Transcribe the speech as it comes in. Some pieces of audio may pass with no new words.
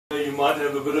might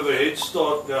have a bit of a head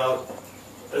start now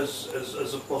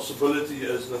as a possibility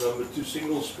as the #2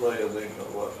 singles player then, or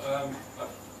what? I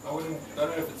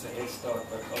don't know if it's a head start,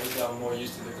 but obviously I'm more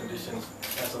used to the conditions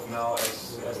as of now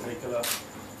as Nicola.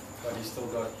 But he's still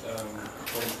got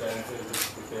Wednesday and Thursday to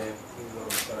prepare.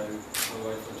 So we'll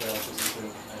wait for John's decision,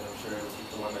 and I'm sure it's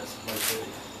the one that's most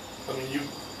ready. I mean, you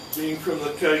being from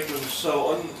the Cape and so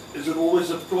on, is it always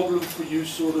a problem for you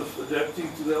sort of adapting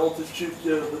to the altitude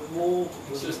here a bit more?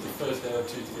 It's just the first day or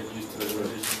two to get used to the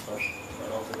conditions, but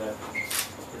after that, it's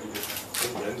pretty good.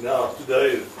 And now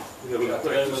today, the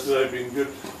practice today been good.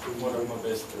 One of my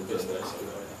best days so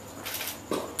far.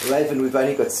 Raven, we've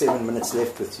only got 7 minutes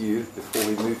left with you before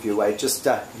we move you away. Just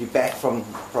you're back from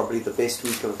probably the best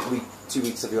 2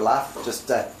 weeks of your life.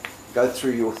 Just go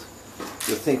through your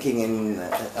thinking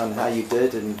on how you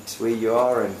did and where you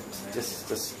are, and just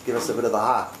give us a bit of the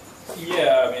heart.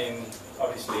 Yeah, I mean,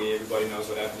 obviously everybody knows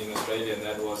what happened in Australia, and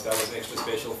that was extra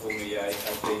special for me. I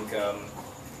think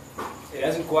it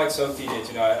hasn't quite soaked in yet.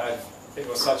 You know, it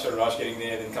was such a rush getting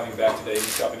there and then coming back to the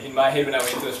Davis Cup. And in my head, when I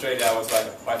went to Australia, I was like,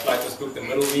 my flight was booked the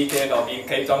middle weekend. I'll be in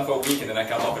Cape Town for a week, and then I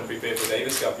come up and prepare for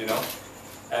Davis Cup. You know,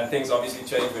 and things obviously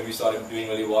changed when we started doing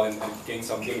really well and getting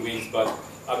some good wins. But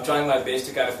I'm trying my best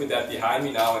to kind of put that behind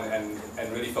me now and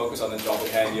really focus on the job at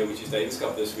hand here, which is Davis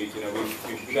Cup this week. You know,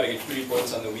 we've got to get 3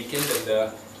 points on the weekend,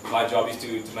 and my job is to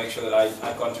make sure that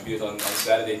I contribute on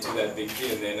Saturday to that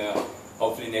victory, and then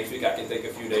hopefully next week I can take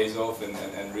a few days off and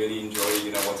really enjoy,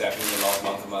 you know, what's happening in the last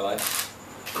month of my life.